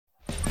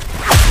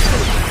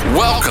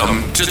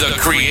Welcome to the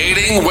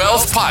Creating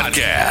Wealth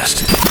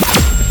Podcast,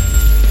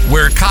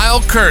 where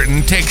Kyle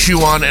Curtin takes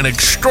you on an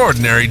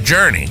extraordinary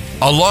journey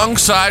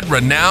alongside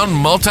renowned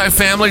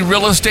multifamily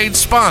real estate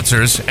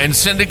sponsors and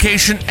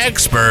syndication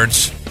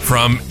experts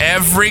from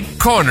every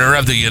corner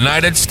of the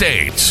United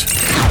States.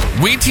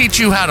 We teach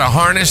you how to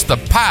harness the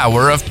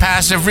power of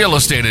passive real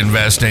estate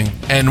investing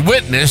and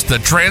witness the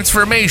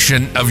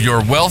transformation of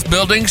your wealth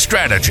building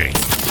strategy.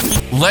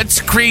 Let's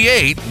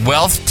create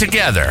wealth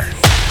together.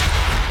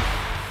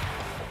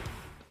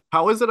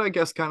 How is it, I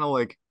guess, kind of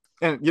like,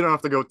 and you don't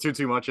have to go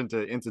too much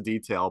into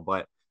detail,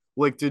 but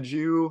like, did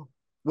you,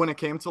 when it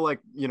came to like,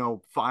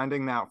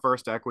 finding that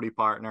first equity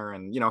partner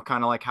and,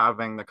 kind of like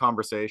having the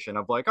conversation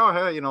of like, oh,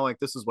 hey, like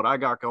this is what I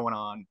got going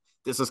on.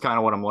 This is kind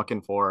of what I'm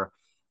looking for.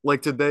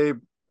 Like, did they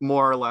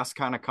more or less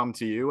kind of come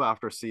to you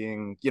after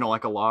seeing,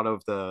 like a lot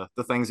of the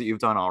things that you've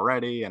done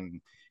already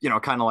and,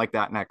 kind of like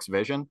that next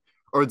vision?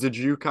 Or did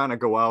you kind of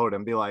go out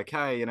and be like,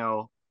 hey,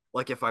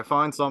 like if I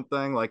find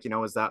something, like,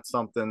 is that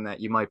something that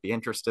you might be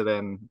interested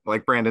in?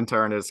 Like Brandon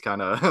Turner's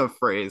kind of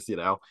phrase,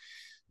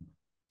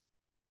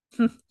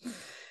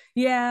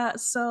 Yeah.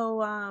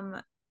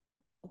 So,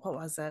 what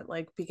was it?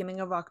 Like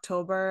beginning of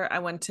October, I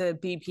went to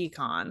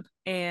BPCon,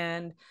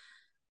 and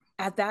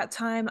at that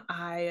time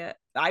I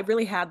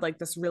really had like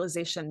this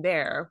realization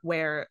there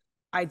where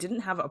I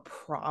didn't have a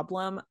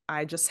problem.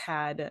 I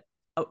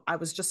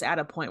was just at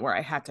a point where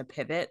I had to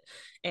pivot,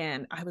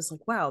 and I was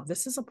like, wow,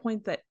 this is a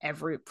point that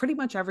pretty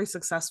much every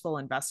successful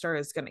investor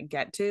is going to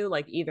get to.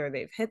 Like either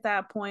they've hit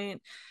that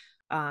point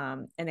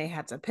and they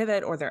had to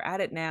pivot, or they're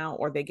at it now,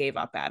 or they gave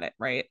up at it,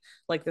 right?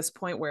 Like this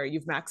point where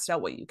you've maxed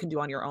out what you can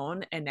do on your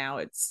own, and now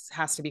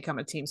has to become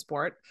a team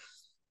sport.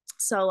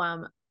 So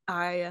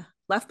I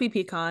left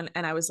BPCon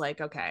and I was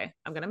like, okay,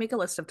 I'm going to make a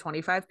list of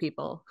 25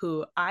 people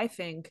who I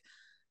think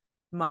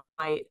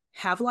might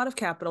have a lot of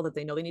capital that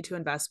they know they need to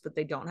invest, but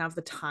they don't have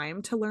the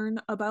time to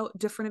learn about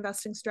different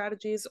investing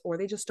strategies, or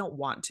they just don't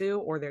want to,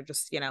 or they're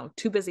just,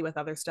 too busy with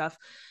other stuff.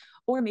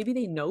 Or maybe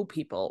they know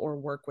people or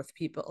work with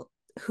people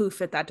who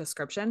fit that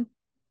description.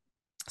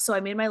 So I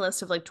made my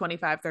list of like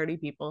 25, 30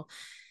 people.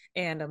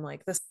 And I'm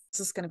like, this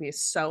is going to be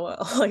so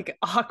like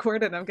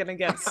awkward, and I'm going to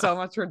get so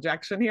much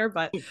rejection here.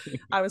 But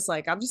I was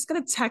like, I'm just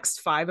going to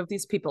text 5 of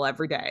these people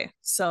every day.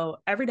 So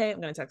every day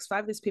I'm going to text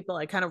 5 of these people.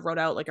 I kind of wrote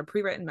out like a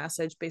pre-written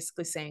message,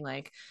 basically saying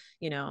like,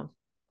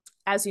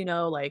 as you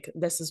know, like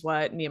this is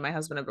what me and my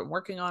husband have been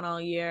working on all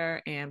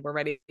year, and we're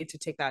ready to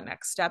take that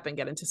next step and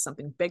get into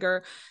something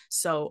bigger.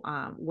 So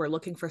we're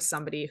looking for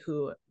somebody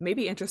who may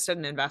be interested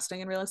in investing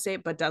in real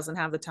estate, but doesn't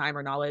have the time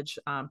or knowledge,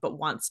 but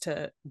wants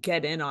to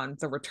get in on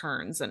the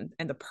returns and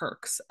the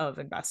perks of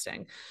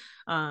investing.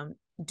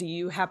 Do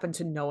you happen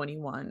to know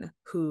anyone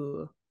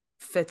who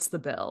fits the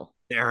bill?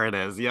 There it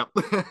is. Yep.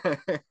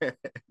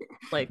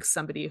 Like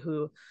somebody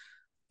who,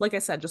 like I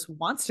said, just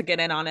wants to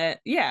get in on it.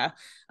 Yeah.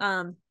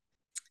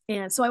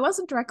 And so I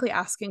wasn't directly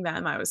asking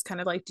them. I was kind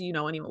of like, do you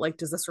know anyone, like,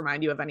 does this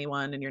remind you of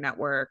anyone in your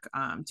network?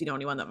 Do you know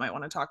anyone that might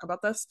want to talk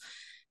about this?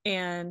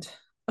 And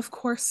of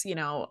course,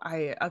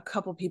 a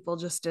couple people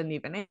just didn't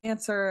even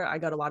answer. I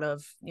got a lot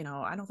of,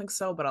 I don't think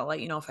so, but I'll let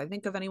you know if I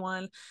think of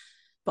anyone.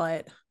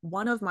 But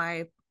one of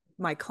my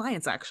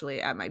clients actually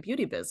at my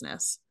beauty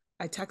business,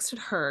 I texted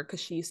her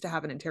because she used to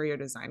have an interior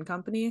design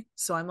company.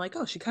 So I'm like,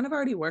 oh, she kind of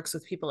already works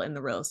with people in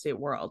the real estate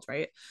world,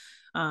 right?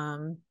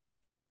 And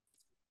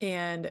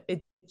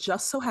it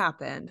just so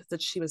happened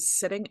that she was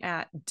sitting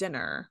at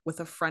dinner with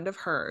a friend of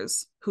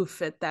hers who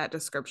fit that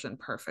description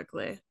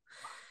perfectly.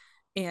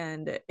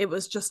 And it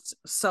was just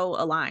so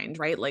aligned,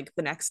 right? Like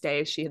the next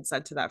day she had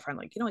said to that friend,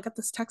 like, I got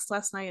this text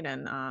last night,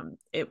 and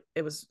it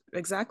was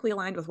exactly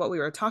aligned with what we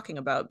were talking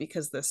about,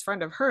 because this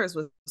friend of hers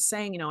was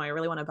saying, I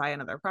really want to buy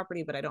another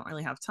property, but I don't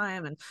really have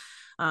time. And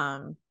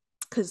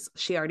because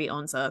she already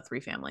owns a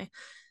 3-family.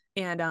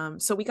 And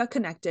so we got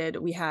connected.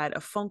 We had a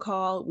phone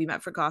call. We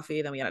met for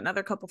coffee. Then we had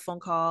another couple phone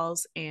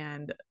calls.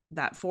 And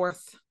that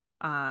 4th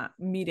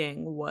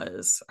meeting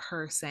was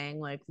her saying,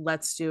 like,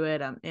 let's do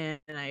it. I'm in.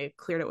 And I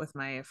cleared it with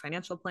my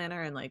financial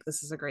planner, and like,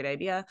 this is a great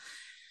idea.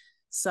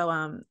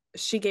 So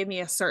she gave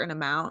me a certain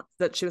amount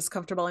that she was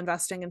comfortable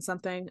investing in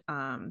something,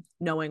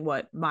 knowing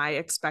what my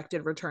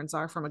expected returns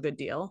are from a good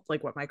deal,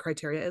 like what my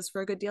criteria is for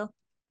a good deal.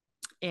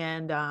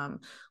 And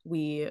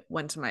we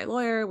went to my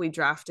lawyer. We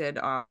drafted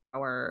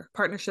our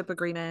partnership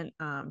agreement.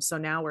 So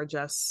now we're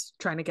just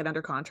trying to get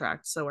under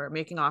contract. So we're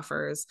making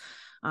offers.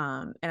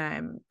 And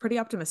I'm pretty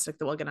optimistic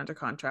that we'll get under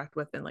contract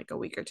within like a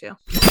week or 2.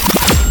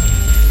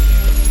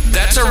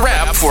 That's a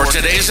wrap for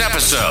today's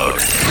episode.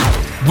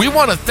 We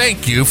want to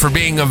thank you for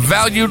being a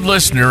valued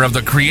listener of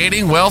the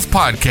Creating Wealth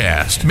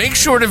Podcast. Make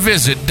sure to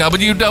visit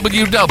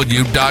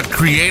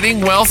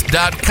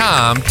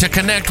www.creatingwealth.com to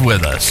connect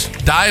with us.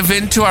 Dive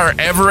into our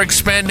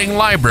ever-expanding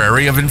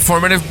library of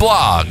informative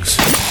blogs.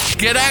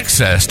 Get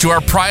access to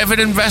our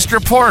private investor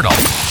portal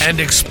and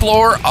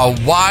explore a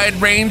wide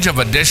range of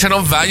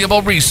additional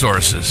valuable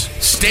resources.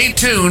 Stay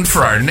tuned for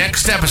our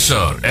next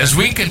episode as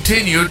we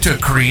continue to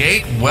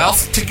create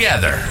wealth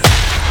together.